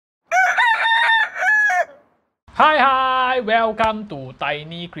Hi, welcome to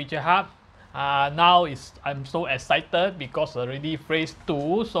Tiny Creature Hub. I'm so excited because already phase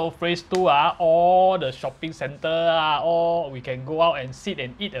 2. So phase 2 all the shopping center all we can go out and sit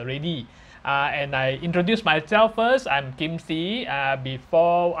and eat already. And I introduce myself first. I'm Kim C.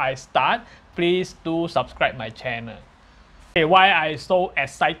 Before I start, please do subscribe my channel. Okay, why I so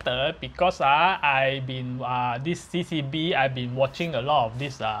excited? Because I've been this CCB. I've been watching a lot of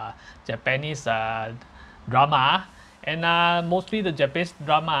this Japanese drama, and mostly the Japanese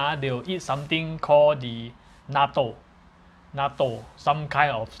drama they'll eat something called the natto, some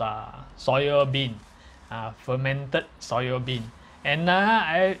kind of soya bean, fermented soya bean. And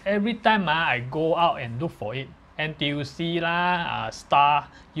every time I go out and look for it, NTUC lah, Star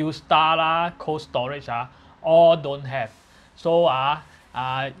lah, Cold Storage all don't have. So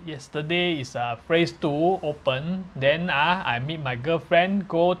yesterday is phase 2 open. Then I meet my girlfriend,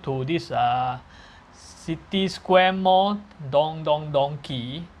 go to this City Square Mall, Don Don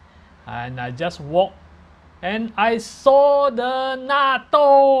Donki, and I just walk and I saw the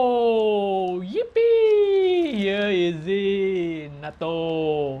Natto. Yippee! Here is it.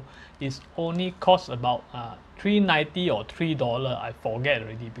 Natto. It's only cost about $3.90 or $3. I forget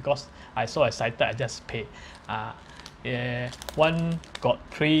already because I so excited. I just paid. Yeah, one got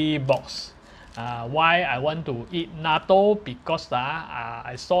 3 box. Why I want to eat natto? Because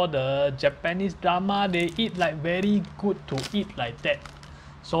I saw the Japanese drama. They eat like very good to eat like that.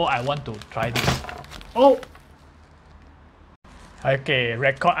 So I want to try this. Oh! Okay,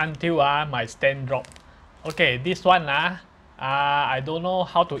 record until my stand drop. Okay, this one I don't know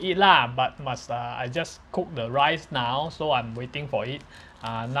how to eat lah, but I just cook the rice now, so I'm waiting for it.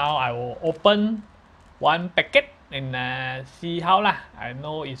 Now I will open one packet and see how lah. I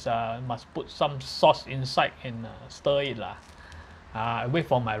know it's must put some sauce inside and stir it lah. I wait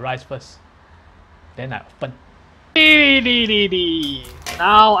for my rice first, then I open.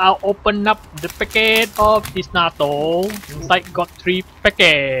 Now I'll open up the packet of this natto. Inside got 3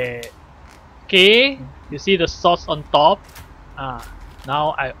 packets. Okay, you see the sauce on top.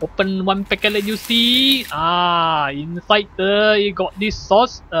 Now I open one packet. Let you see. Inside it got this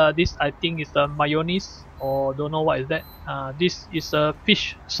sauce. This I think is a mayonnaise or don't know what is that. This is a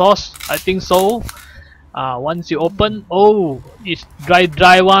fish sauce. I think so. Once you open, oh, it's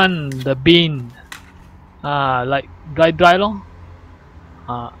dry one. The bean. Like dry lor.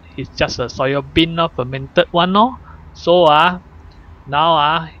 It's just a soya bean fermented one lor. So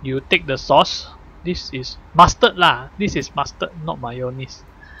now you take the sauce. This is mustard lah. This is mustard, not mayonnaise.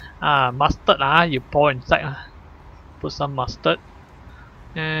 Mustard you pour inside Put some mustard,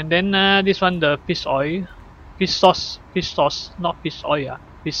 and then this one the fish oil, fish sauce, not fish oil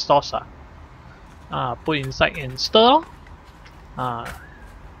fish sauce put inside and stir.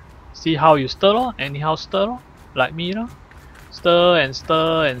 See how you stir lor. Anyhow stir like me lor. Stir and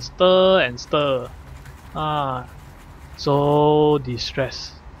stir and stir and stir. So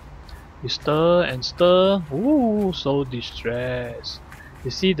distressed. You stir and stir. Ooh, so distressed. You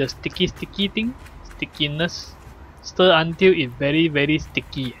see the sticky thing? Stickiness. Stir until it very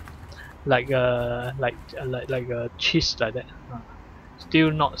sticky. Like a cheese like that. Still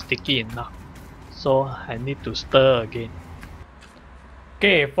not sticky enough. So I need to stir again.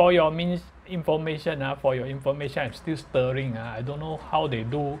 Okay, for your information, I'm still stirring. I don't know how they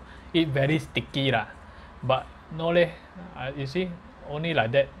do it very sticky lah. But no leh. You see, only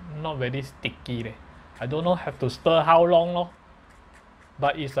like that, not very sticky leh. I don't know have to stir how long lor.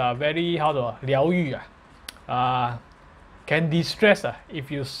 But it's very 疗愈 can distress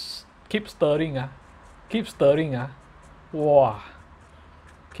if you keep stirring wow,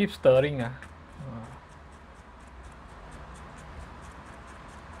 keep stirring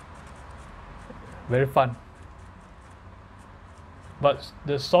very fun. But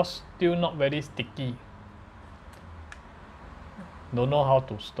the sauce still not very sticky. Don't know how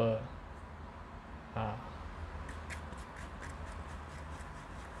to stir.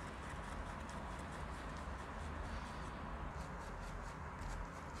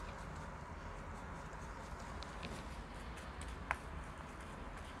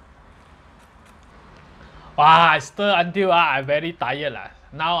 I stir until I very tired lah.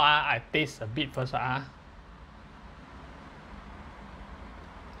 Now I taste a bit first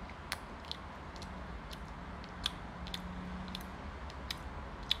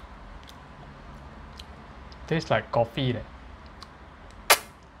Tastes like coffee leh.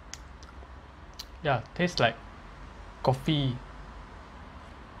 Yeah, tastes like coffee.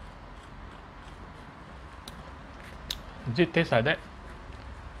 Does it taste like that?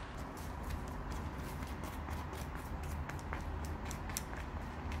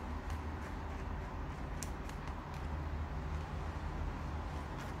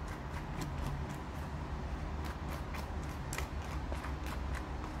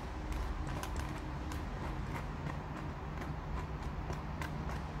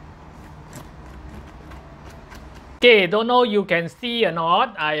 Okay, don't know you can see or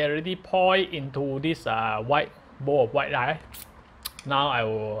not. I already pour into this white bowl of white rice. Now I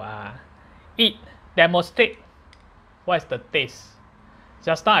will eat, demonstrate what is the taste.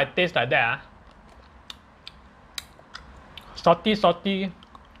 Just now I taste like that. Salty.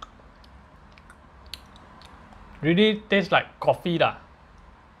 Really tastes like coffee lah.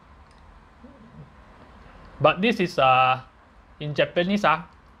 But this is in Japanese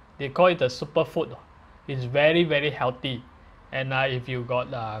they call it a superfood. It's very healthy, and if you got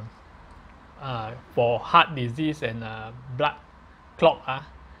for heart disease and blood clot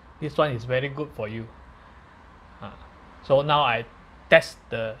this one is very good for you. So now I test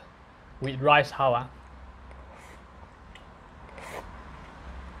the with rice how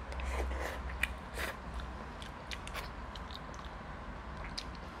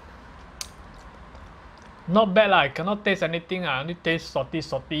not bad lah. I cannot taste anything. I only taste salty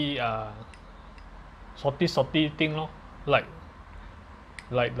thing lor. Like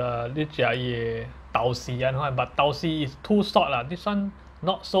the this tau si but tau si is too salt lah. This one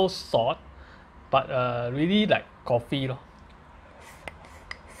not so salt, but really like coffee lor.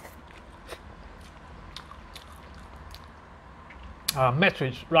 Match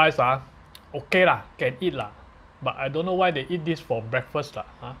with rice okay lah, can eat lah. But I don't know why they eat this for breakfast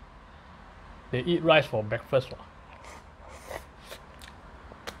lah. They eat rice for breakfast lah.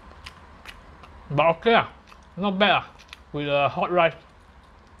 But okay lah, not bad lah with the hot rice.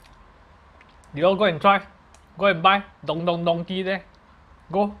 You all go and try, go and buy Don Don Donki there.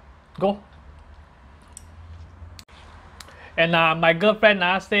 Go. And my girlfriend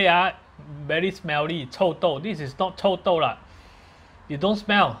say very smelly, 臭豆. This is not 臭豆 lah. You don't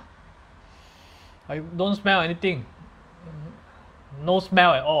smell. I don't smell anything. No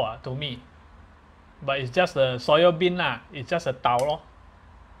smell at all to me. But it's just a soya bean lah. It's just a tau lor.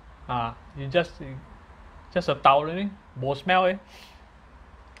 You just a tau really. No smell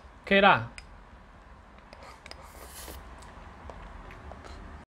Okay lah.